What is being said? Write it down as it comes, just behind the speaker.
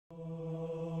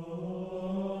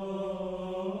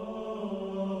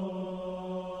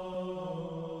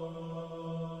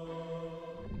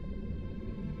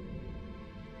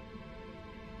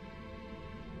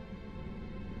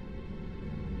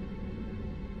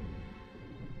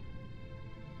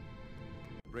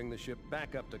Bring the ship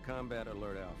back up to Combat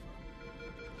Alert Alpha.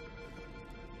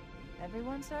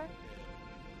 Everyone, sir?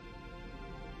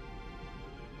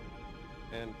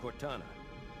 And Cortana.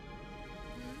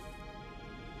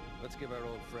 Let's give our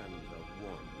old friend a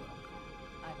warm welcome.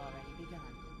 I've already begun.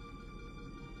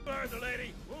 Further,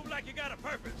 lady! Move like you got a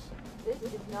purpose! This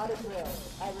is not a drill.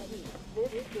 I repeat,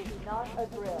 this is not a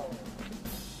drill.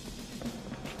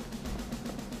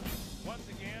 Once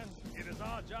again, it is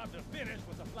our job to finish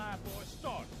what the flyboys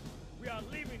started. We are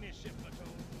leaving this ship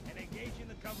platoon and engaging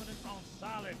the Covenant on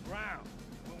solid ground.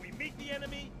 When we meet the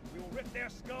enemy, we will rip their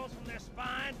skulls from their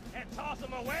spine and toss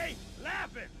them away,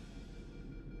 laughing!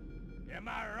 Am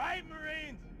I right,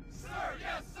 Marines? Sir,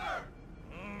 yes, sir!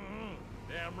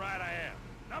 Damn right I am.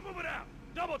 Now move it out!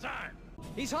 Double time!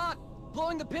 He's hot!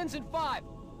 Blowing the pins in 5!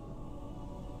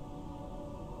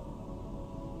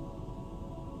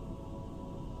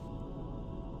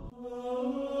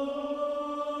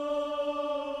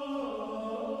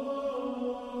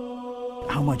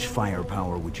 How much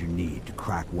firepower would you need to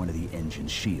crack one of the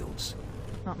engine's shields?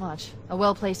 Not much. A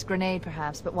well-placed grenade,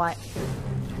 perhaps, but why?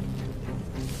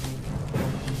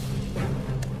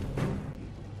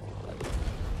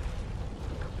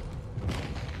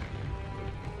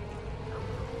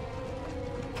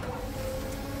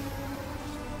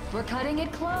 We're cutting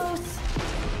it close.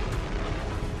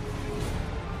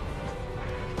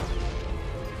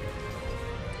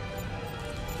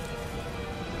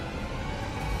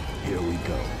 Here we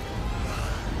go.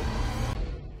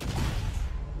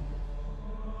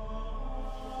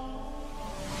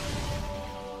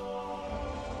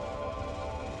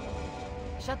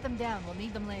 Shut them down. We'll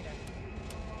need them later.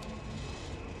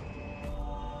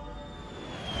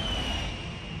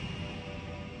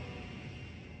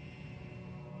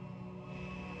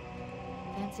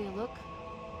 Fancy a look?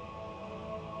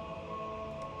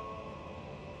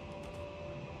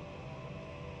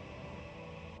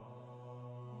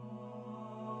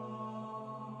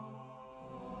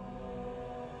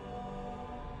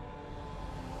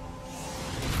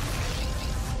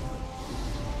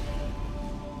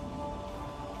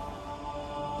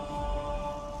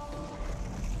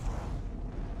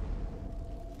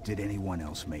 Did anyone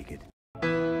else make it? You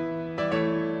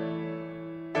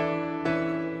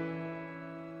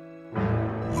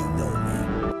know me.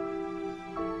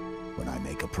 When I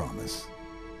make a promise.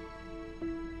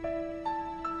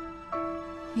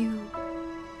 You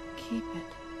keep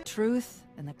it. Truth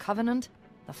and the Covenant,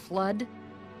 the Flood,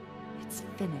 it's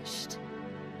finished.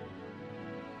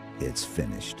 It's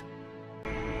finished.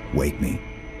 Wake me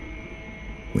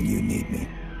when you need me.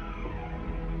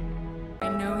 I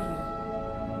know you.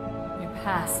 Your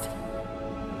past.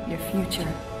 Your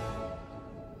future.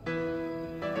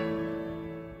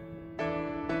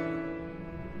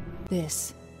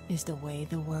 This is the way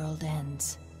the world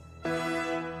ends.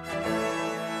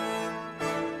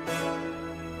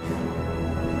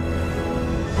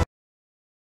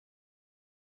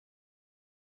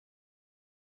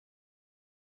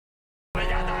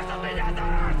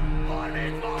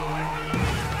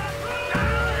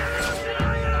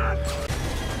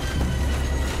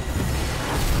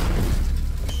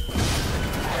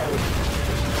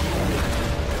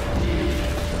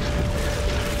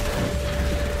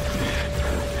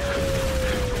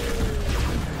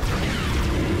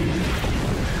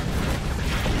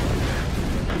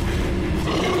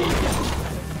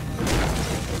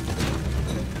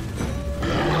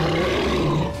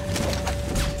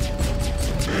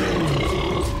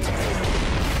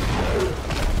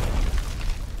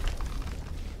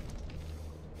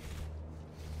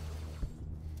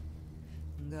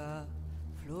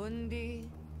 Flundi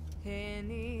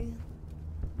heni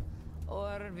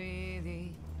orvidi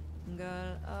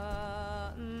gal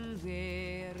anverialsi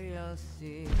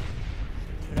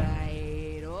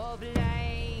Trairo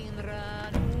blain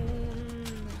ranun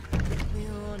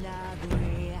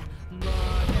Miolagria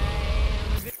Bodem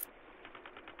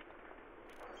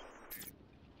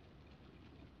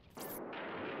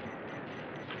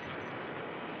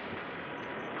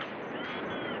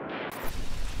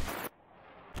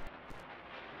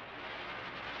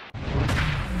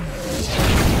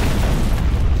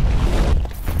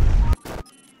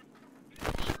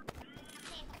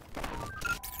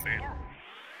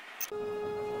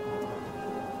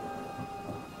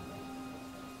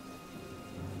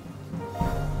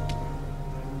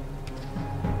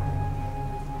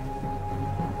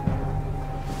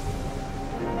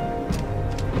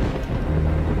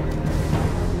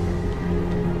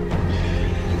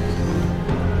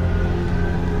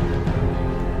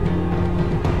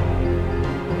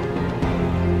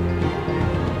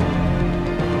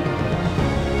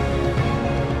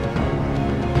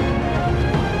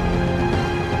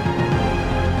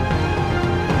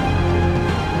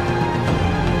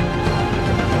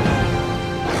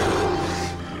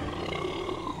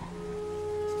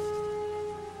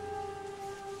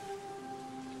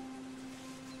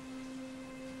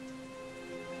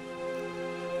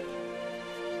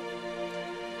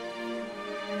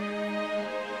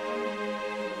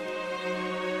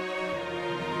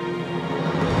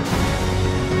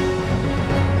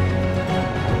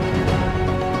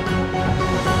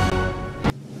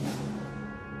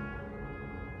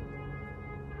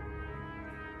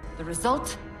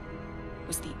result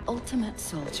was the ultimate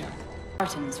soldier.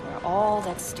 Spartans were all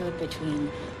that stood between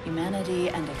humanity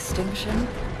and extinction.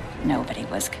 Nobody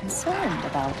was concerned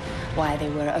about why they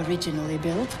were originally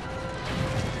built.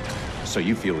 So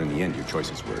you feel in the end your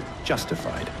choices were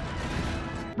justified?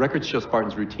 Records show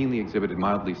Spartans routinely exhibited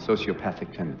mildly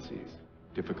sociopathic tendencies,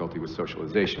 difficulty with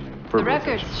socialization, and The verbalization.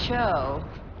 records show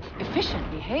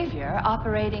efficient behavior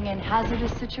operating in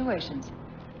hazardous situations.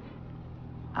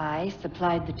 I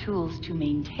supplied the tools to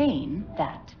maintain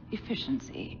that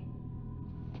efficiency.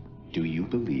 Do you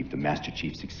believe the Master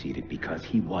Chief succeeded because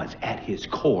he was, at his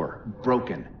core,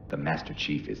 broken? The Master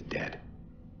Chief is dead.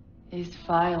 His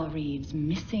file reads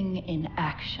missing in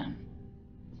action.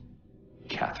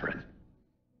 Catherine.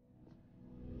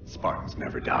 Spartans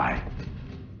never die.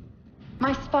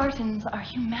 My Spartans are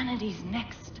humanity's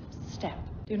next step.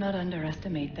 Do not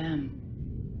underestimate them.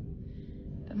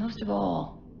 But most of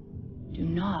all, do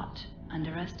not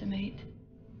underestimate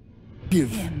Give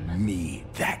him. me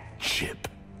that chip.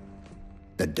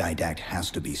 The didact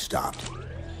has to be stopped.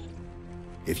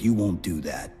 If you won't do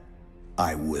that,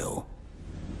 I will.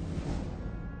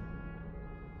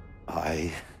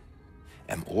 I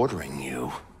am ordering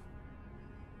you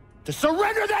to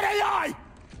surrender that AI!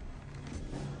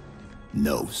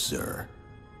 No, sir.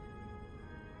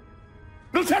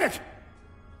 Lieutenant!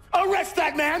 Arrest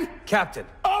that man! Captain!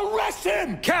 Arrest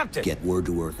him! Captain! Get word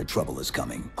to Earth that trouble is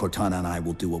coming. Cortana and I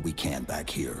will do what we can back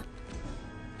here.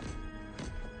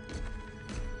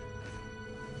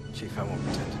 Chief, I won't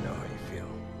pretend to know how you feel.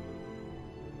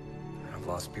 I've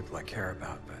lost people I care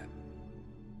about, but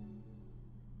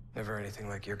never anything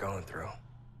like you're going through.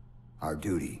 Our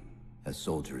duty as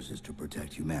soldiers is to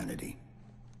protect humanity.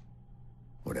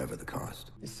 Whatever the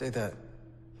cost. You say that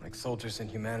like soldiers and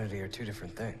humanity are two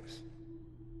different things.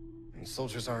 I mean,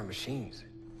 soldiers aren't machines.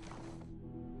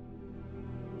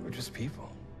 We're just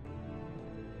people.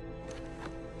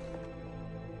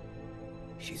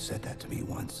 She said that to me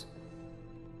once.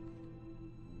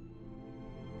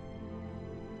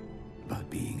 About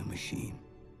being a machine.